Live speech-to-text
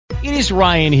It is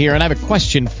Ryan here, and I have a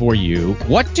question for you.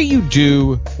 What do you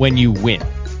do when you win?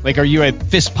 Like, are you a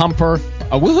fist pumper,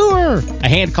 a woohooer, a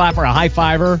hand clapper, a high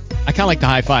fiver? I kind of like the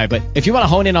high five, but if you want to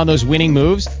hone in on those winning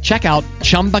moves, check out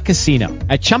Chumba Casino.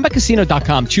 At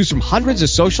ChumbaCasino.com, choose from hundreds of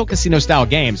social casino-style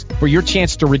games for your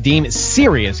chance to redeem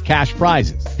serious cash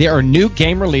prizes. There are new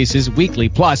game releases weekly,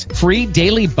 plus free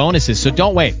daily bonuses, so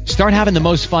don't wait. Start having the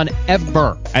most fun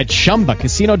ever at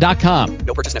ChumbaCasino.com.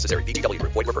 No purchase necessary. VGW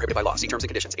Group. Void where prohibited by law. See terms and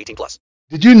conditions. 18+.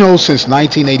 Did you know since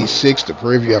 1986, the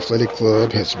Prairie View Athletic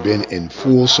Club has been in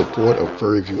full support of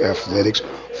Prairie View athletics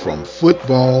from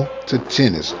football to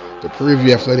tennis? The Prairie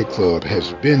View Athletic Club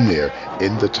has been there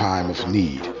in the time of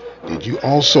need. Did you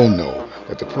also know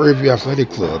that the Prairie View Athletic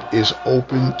Club is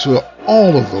open to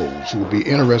all of those who will be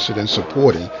interested in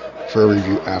supporting Prairie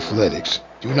View athletics?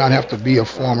 Do not have to be a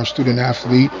former student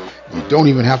athlete. You don't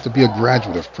even have to be a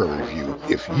graduate of Prairie View.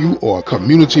 If you are a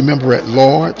community member at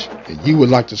large and you would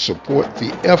like to support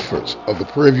the efforts of the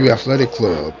Prairie View Athletic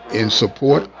Club in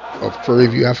support of Prairie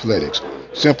View athletics,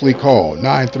 simply call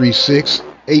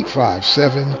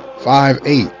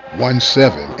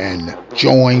 936-857-5817 and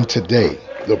join today.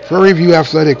 The Prairie View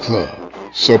Athletic Club,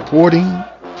 supporting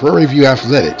Prairie View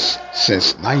athletics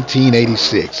since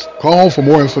 1986. Call for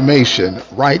more information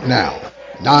right now.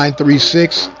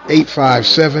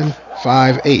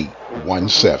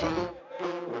 936-857-5817.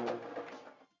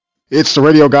 It's the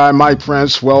radio guy, Mike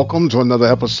Prince. Welcome to another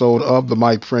episode of the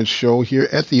Mike Prince Show here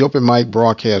at the Open Mic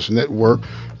Broadcast Network.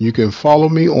 You can follow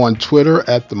me on Twitter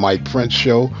at the Mike Prince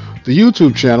Show. The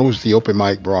YouTube channel is the Open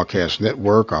Mic Broadcast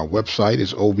Network. Our website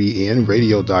is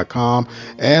obnradio.com,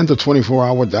 and the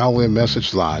 24-hour dial-in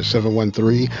message line,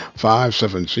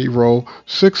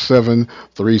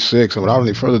 713-570-6736. And without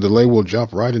any further delay, we'll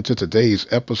jump right into today's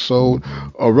episode.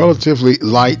 A relatively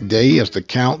light day as the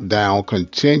countdown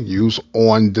continues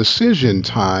on Decision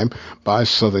Time by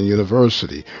Southern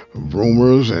University.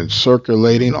 Rumors and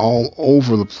circulating all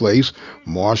over the place.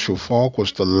 Marshall Faulk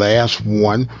was the last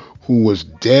one who was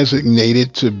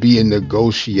designated to be in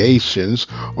negotiations,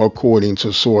 according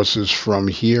to sources from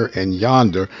here and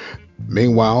yonder.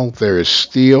 Meanwhile, there is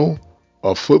still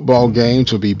a football game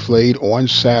to be played on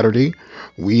Saturday.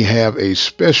 We have a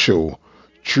special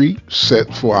treat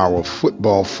set for our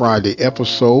Football Friday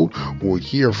episode. We'll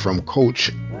hear from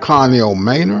Coach Connell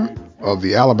Maynor of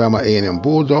the Alabama A&M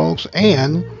Bulldogs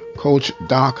and Coach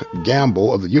Doc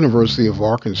Gamble of the University of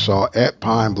Arkansas at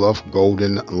Pine Bluff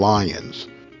Golden Lions.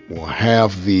 We'll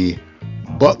have the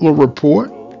Butler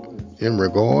Report in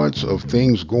regards of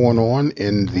things going on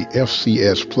in the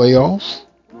FCS playoffs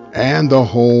and a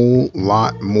whole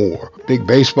lot more. Big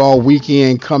baseball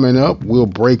weekend coming up. We'll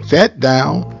break that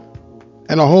down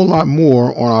and a whole lot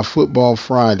more on our Football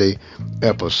Friday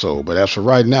episode. But as for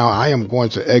right now, I am going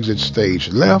to exit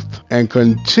stage left and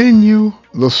continue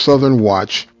the Southern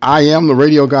Watch. I am the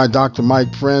radio guy, Dr.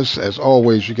 Mike Prince. As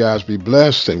always, you guys be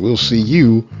blessed, and we'll see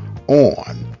you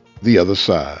on the other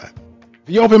side.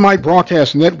 The Open Mic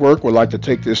Broadcast Network would like to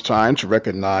take this time to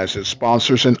recognize its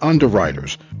sponsors and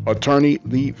underwriters: Attorney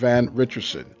Lee Van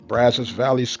Richardson, Brazos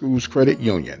Valley Schools Credit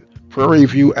Union, Prairie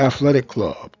View Athletic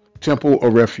Club, Temple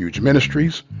of Refuge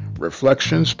Ministries,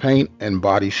 Reflections Paint and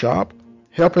Body Shop,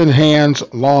 Helping Hands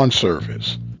Lawn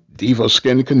Service, Diva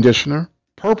Skin Conditioner,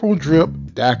 Purple Drip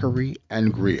Daiquiri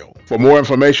and Grill. For more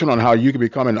information on how you can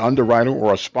become an underwriter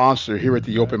or a sponsor here at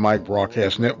the Open Mic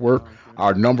Broadcast Network,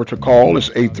 our number to call is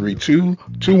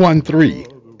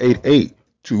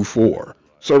 832-213-8824.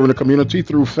 Serving the community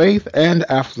through faith and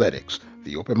athletics.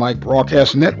 The Open Mic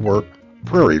Broadcast Network,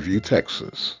 Prairie View,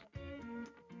 Texas.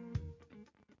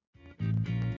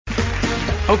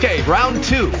 Okay, round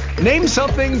two. Name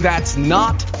something that's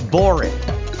not boring.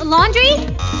 A laundry?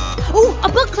 Ooh, a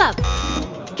book club.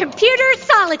 Computer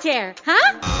solitaire,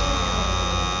 huh?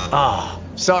 Ah,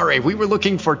 sorry, we were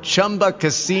looking for Chumba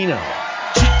Casino.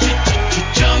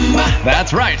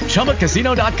 That's right,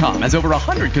 ChumbaCasino.com has over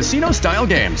 100 casino-style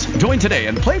games. Join today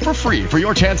and play for free for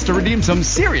your chance to redeem some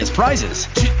serious prizes.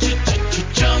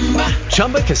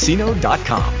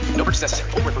 ChumbaCasino.com. No purchase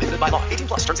necessary. Void where prohibited by law. 18+.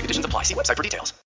 Terms and conditions apply. See website for details.